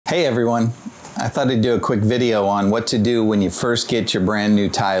Hey everyone, I thought I'd do a quick video on what to do when you first get your brand new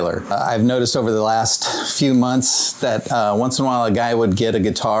Tyler. I've noticed over the last few months that once in a while a guy would get a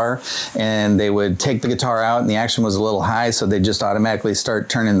guitar and they would take the guitar out and the action was a little high, so they just automatically start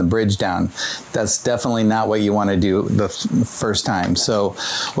turning the bridge down. That's definitely not what you want to do the first time. So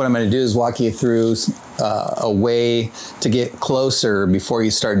what I'm going to do is walk you through a way to get closer before you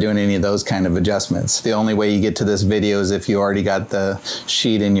start doing any of those kind of adjustments. The only way you get to this video is if you already got the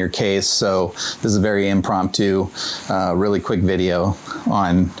sheet in your case. So this is a very impromptu, really quick video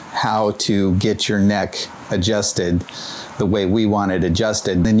on how to get your neck adjusted the way we want it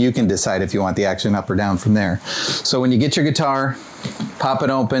adjusted. Then you can decide if you want the action up or down from there. So when you get your guitar, pop it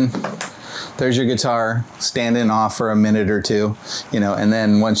open. There's your guitar, standing off for a minute or two, and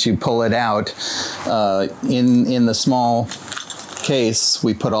then once you pull it out, in the small case,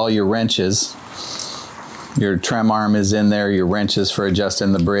 we put all your wrenches. Your trem arm is in there, your wrenches for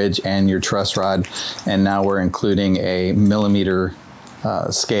adjusting the bridge, and your truss rod. And now we're including a millimeter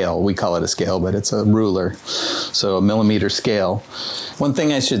scale. We call it a scale, but it's a ruler. So a millimeter scale. One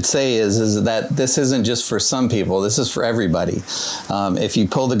thing I should say is that this isn't just for some people, this is for everybody. If you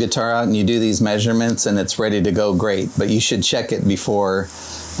pull the guitar out and you do these measurements and it's ready to go, great, but you should check it before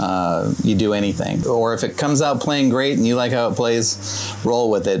you do anything. Or if it comes out playing great and you like how it plays,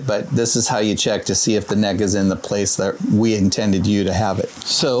 roll with it. But this is how you check to see if the neck is in the place that we intended you to have it.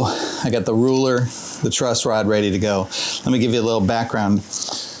 So I got the ruler, the truss rod ready to go. Let me give you a little background.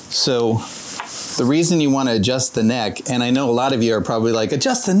 So the reason you want to adjust the neck, and I know a lot of you are probably like,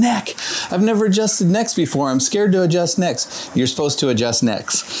 adjust the neck. I've never adjusted necks before. I'm scared to adjust necks. You're supposed to adjust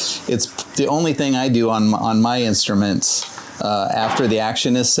necks. It's the only thing I do on my instruments after the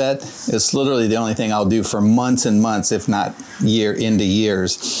action is set. It's literally the only thing I'll do for months and months, if not into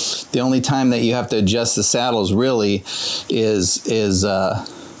years. The only time that you have to adjust the saddles really is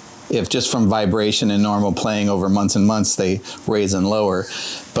if just from vibration and normal playing over months and months, they raise and lower.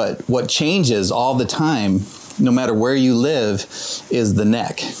 But what changes all the time, no matter where you live, is the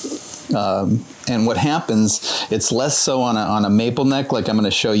neck. And what happens, it's less so on a maple neck like I'm going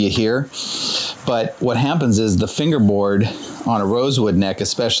to show you here. But what happens is the fingerboard on a rosewood neck,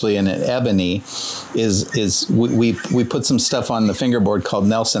 especially in an ebony, we put some stuff on the fingerboard called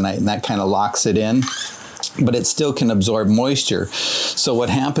Nelsonite, and that kind of locks it in. But it still can absorb moisture. So what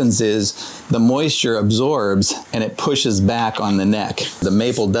happens is the moisture absorbs and it pushes back on the neck. The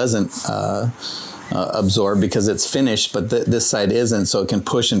maple doesn't absorb because it's finished, but this side isn't, so it can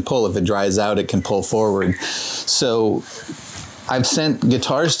push and pull. If it dries out, it can pull forward. So I've sent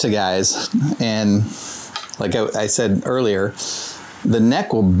guitars to guys, and like I said earlier, the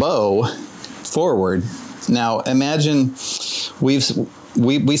neck will bow forward. Now imagine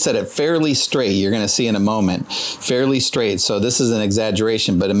we set it fairly straight. You're going to see in a moment, fairly straight. So this is an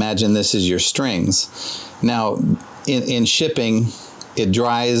exaggeration, but imagine this is your strings. Now in shipping, it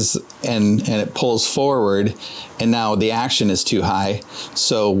dries and it pulls forward, and now the action is too high.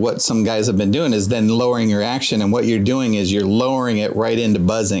 So what some guys have been doing is then lowering your action, and what you're doing is you're lowering it right into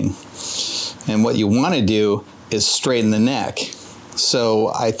buzzing. And what you want to do is straighten the neck.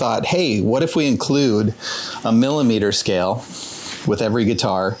 So I thought, hey, what if we include a millimeter scale with every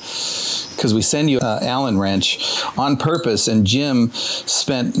guitar, because we send you an Allen wrench on purpose, and Jim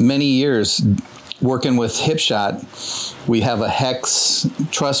spent many years working with hip shot. We have a hex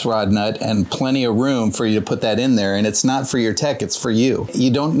truss rod nut and plenty of room for you to put that in there, and it's not for your tech, it's for you.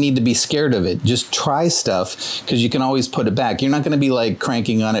 You don't need to be scared of it. Just try stuff, because you can always put it back. You're not going to be like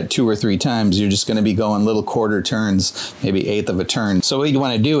cranking on it 2 or 3 times. You're just going to be going little quarter turns, maybe 1/8 of a turn. So what you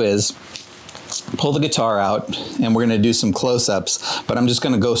want to do is pull the guitar out, and we're going to do some close-ups, but I'm just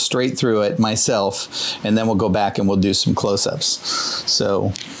going to go straight through it myself, and then we'll go back and we'll do some close-ups.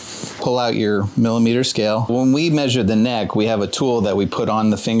 So pull out your millimeter scale. When we measure the neck, we have a tool that we put on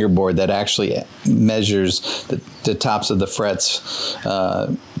the fingerboard that actually measures the tops of the frets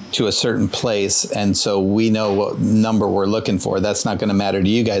to a certain place, and so we know what number we're looking for. That's not going to matter to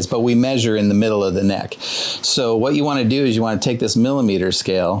you guys, but we measure in the middle of the neck. So what you want to do is you want to take this millimeter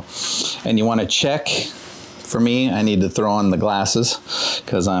scale and you want to check. For me, I need to throw on the glasses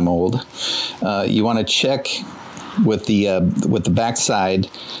because I'm old. You want to check with the back side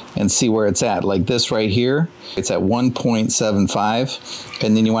and see where it's at. Like this right here, it's at 1.75,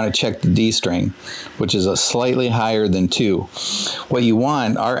 and then you want to check the D string, which is a slightly higher than 2. What you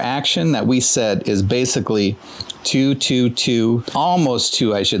want, our action that we set is basically 2, 2, 2, almost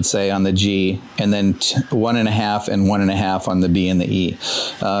 2, I should say, on the G, and then 1.5 and 1.5 on the B and the E.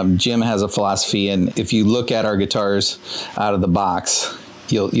 Jim has a philosophy, and if you look at our guitars out of the box,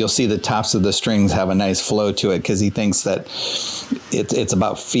 you'll see the tops of the strings have a nice flow to it, because he thinks that it's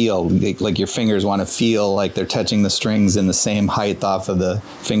about feel, like your fingers want to feel like they're touching the strings in the same height off of the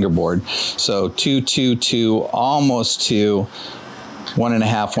fingerboard. So 2, 2, 2, almost 2,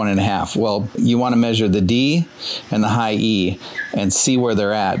 1.5, 1.5. Well, you want to measure the D and the high E and see where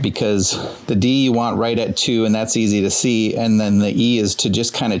they're at, because the D you want right at 2, and that's easy to see, and then the E is to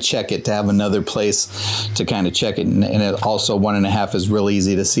just kind of check it, to have another place to kind of check it. And it also 1.5 is really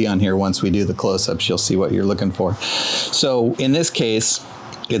easy to see on here. Once we do the close-ups, you'll see what you're looking for. So in this case,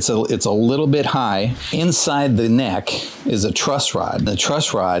 it's a little bit high. Inside the neck is a truss rod. The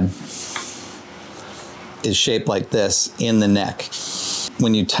truss rod is shaped like this in the neck.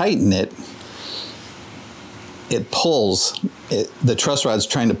 When you tighten it, it pulls. The truss rod's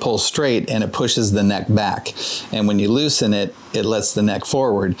trying to pull straight, and it pushes the neck back. And when you loosen it, it lets the neck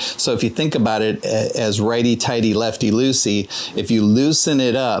forward. So if you think about it as righty-tighty, lefty-loosey, if you loosen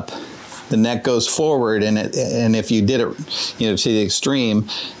it up, the neck goes forward, and if you did it, you know, to the extreme,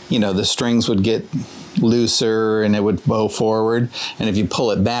 you know, the strings would get looser and it would bow forward, and if you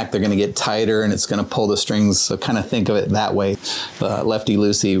pull it back, they're going to get tighter and it's going to pull the strings. So kind of think of it that way, lefty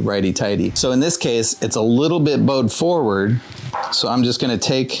loosey, righty tighty. So in this case, it's a little bit bowed forward, so I'm just going to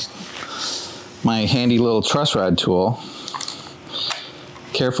take my handy little truss rod tool,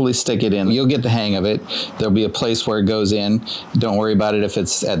 carefully stick it in. You'll get the hang of it. There'll be a place where it goes in. Don't worry about it if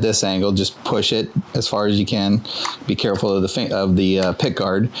it's at this angle. Just push it as far as you can. Be careful of the pick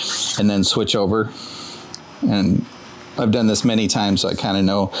guard, and then switch over. And I've done this many times, so I kind of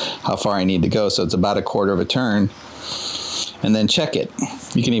know how far I need to go. So it's about 1/4 of a turn, and then check it.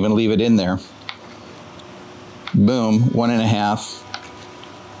 You can even leave it in there. Boom, 1.5,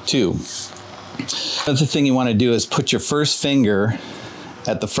 2. Another thing you want to do is put your first finger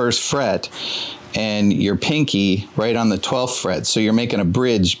at the 1st fret and your pinky right on the 12th fret. So you're making a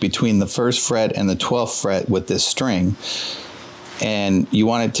bridge between the 1st fret and the 12th fret with this string. And you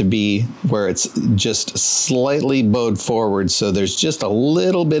want it to be where it's just slightly bowed forward, so there's just a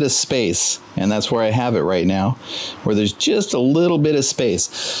little bit of space. And that's where I have it right now, where there's just a little bit of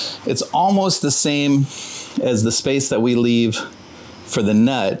space. It's almost the same as the space that we leave for the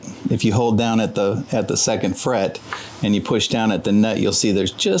nut. If you hold down at the 2nd fret and you push down at the nut, you'll see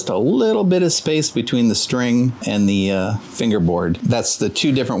there's just a little bit of space between the string and the fingerboard. That's the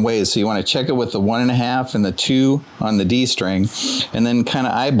 2 different ways. So you want to check it with the 1.5 and the 2 on the D string, and then kind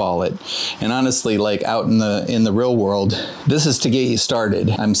of eyeball it. And honestly, like out in the real world, this is to get you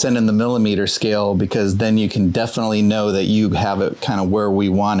started. I'm sending the millimeter scale because then you can definitely know that you have it kind of where we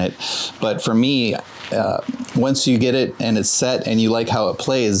want it. But for me, once you get it and it's set and you like how it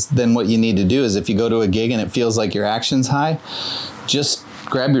plays, then what you need to do is, if you go to a gig and it feels like your action's high, just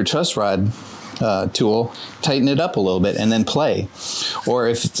grab your truss rod tool, tighten it up a little bit, and then play. Or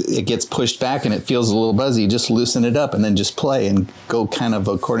if it gets pushed back and it feels a little buzzy, just loosen it up and then just play and go kind of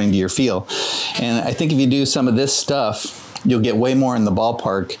according to your feel. And I think if you do some of this stuff, you'll get way more in the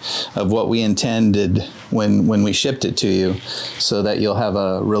ballpark of what we intended when we shipped it to you, so that you'll have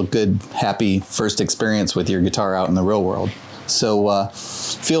a real good, happy first experience with your guitar out in the real world. So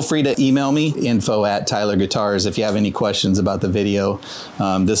feel free to email me, info@TylerGuitars, if you have any questions about the video.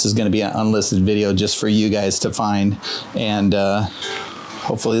 This is going to be an unlisted video just for you guys to find, and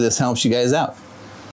hopefully this helps you guys out.